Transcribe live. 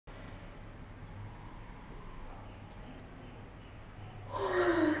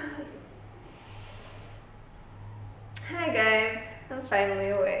I'm finally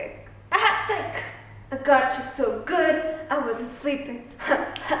awake. Ah, sick! I got you so good, I wasn't sleeping.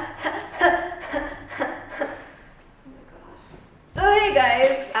 So hey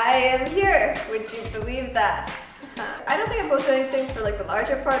guys, I am here. Would you believe that? I don't think I posted anything for like the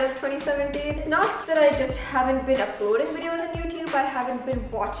larger part of 2017. It's not that I just haven't been uploading videos on YouTube, I haven't been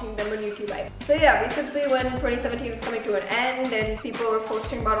watching them on YouTube either. So yeah, recently when 2017 was coming to an end and people were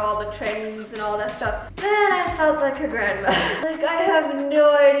posting about all the trends and all that stuff, then I felt like a grandma. Like I have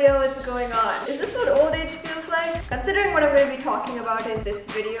no idea what's going on. Is this what old age feels like? Considering what I'm going to be talking about in this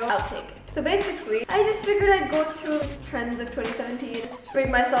video, I'll take it. So basically, I just figured I'd go through the trends of 2017, just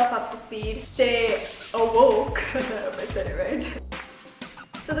bring myself up to speed, stay awoke, if I said it right.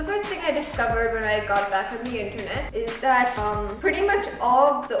 So the first thing I discovered when I got back on the internet is that pretty much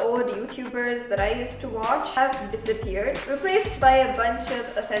all the old YouTubers that I used to watch have disappeared, replaced by a bunch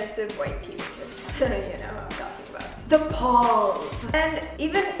of offensive white teenagers. You know what I'm talking about. The Pauls! And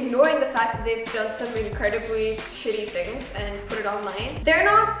even ignoring the fact that they've done some incredibly shitty things and put it online, they're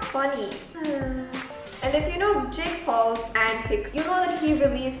not funny. And if you know Jake Paul's antics, you know that he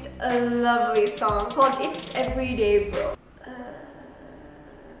released a lovely song called It's Everyday Bro.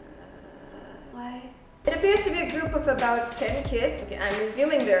 Why? It appears to be a group of about 10 kids. Okay, I'm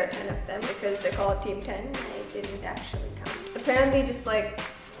assuming there are 10 of them because they call it Team 10. I didn't actually count. Apparently just like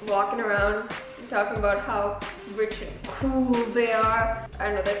walking around talking about how rich and cool they are. I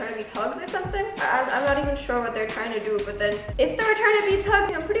don't know, they're trying to be thugs or something? I'm not even sure what they're trying to do, but then if they're trying to be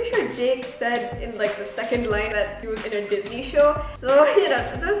thugs, I'm pretty sure Jake said in like the second line that he was in a Disney show. So, you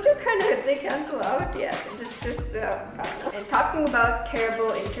know, those two kind of, they cancel out, yeah. It's just, I don't know. And talking about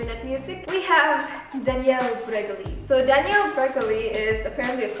terrible internet music, we have Danielle Bregoli. So Danielle Bregoli is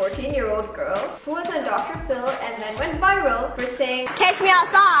apparently a 14-year-old girl who was on Dr. Phil and then went viral for saying, "Catch me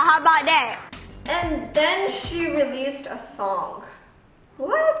outside, how about that?" And then she released a song.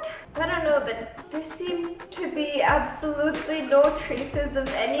 What? I don't know, that there seemed to be absolutely no traces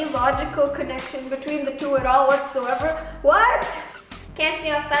of any logical connection between the two at all whatsoever. What? Catch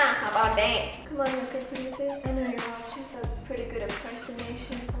me outside, how about that? Come on, record producers. I know you're watching. That was a pretty good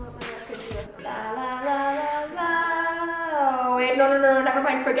impersonation. I want my record to do la la la la la. Oh wait, no, never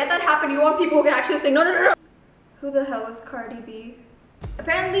mind. Forget that happened. You want people who can actually say no. Who the hell is Cardi B?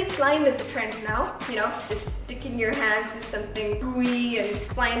 Apparently slime is a trend now, you know, just sticking your hands in something gooey and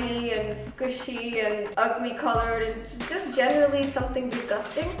slimy and squishy and ugly colored and just generally something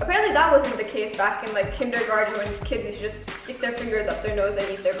disgusting. Apparently that wasn't the case back in like kindergarten when kids used to just stick their fingers up their nose and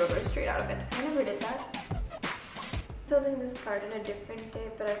eat their boogers straight out of it. I never did that. Filming this part on a different day,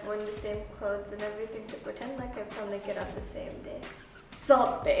 but I've worn the same clothes and everything to pretend like I'm filming it on the same day.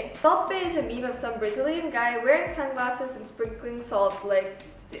 Salt Bae. Salt Bae is a meme of some Brazilian guy wearing sunglasses and sprinkling salt like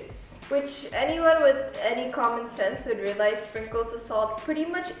this. Which anyone with any common sense would realize sprinkles the salt pretty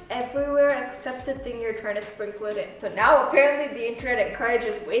much everywhere except the thing you're trying to sprinkle it in. So now apparently the internet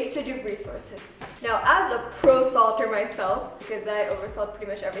encourages wastage of resources. Now as a pro salter myself, because I oversalt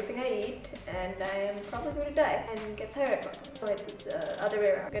pretty much everything I eat, and I am probably going to die and get thyroid problems. So it's the other way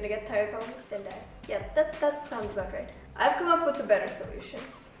around. I'm gonna get thyroid problems, then die. Yeah, that sounds about right. I've come up with a better solution.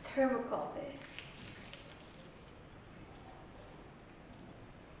 Thermocol Bae.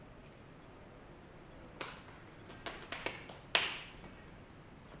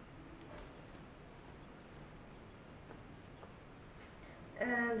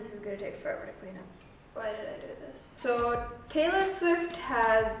 And this is gonna take forever to clean up. Why did I do this? So Taylor Swift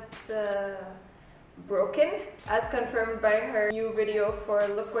has the Broken, as confirmed by her new video for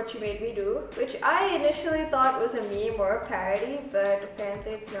Look What You Made Me Do, which I initially thought was a meme or a parody, but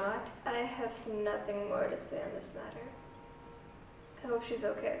apparently it's not. I have nothing more to say on this matter. I hope she's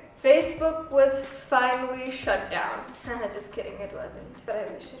okay. Facebook was finally shut down. Just kidding, it wasn't, but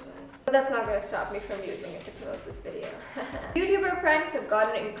I wish it was. But that's not gonna stop me from using it to promote this video. YouTuber pranks have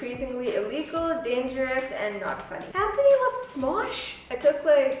gotten increasingly illegal, dangerous, and not funny. Anthony left Smosh? I took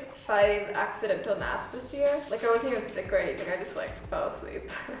like 5 accidental naps this year. Like I wasn't even sick or anything, I just like fell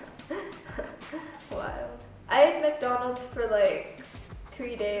asleep. Wild. I ate McDonald's for like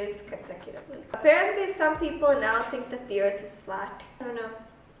 3 days consecutively. Apparently some people now think that the earth is flat. I don't know.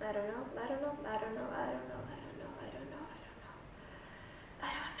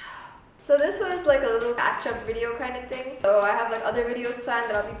 So this was like a little catch-up video kind of thing. So I have like other videos planned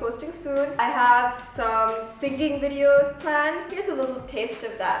that I'll be posting soon. I have some singing videos planned. Here's a little taste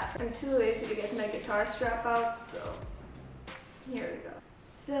of that. I'm too lazy to get my guitar strap out, so here we go.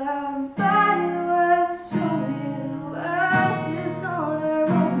 Somebody once told me the world is gonna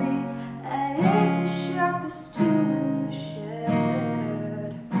roll me. I ain't the sharpest tool in the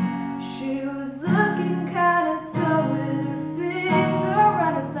shed. She was looking kinda tough with her fingers.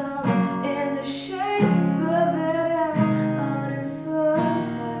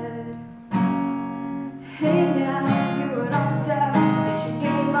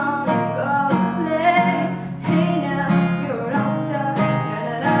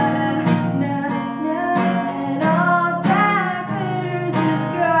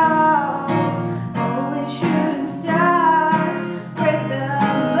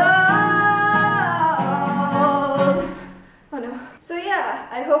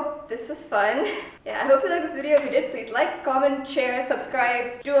 comment, share,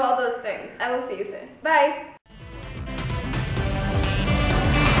 subscribe, do all those things. I will see you soon. Bye!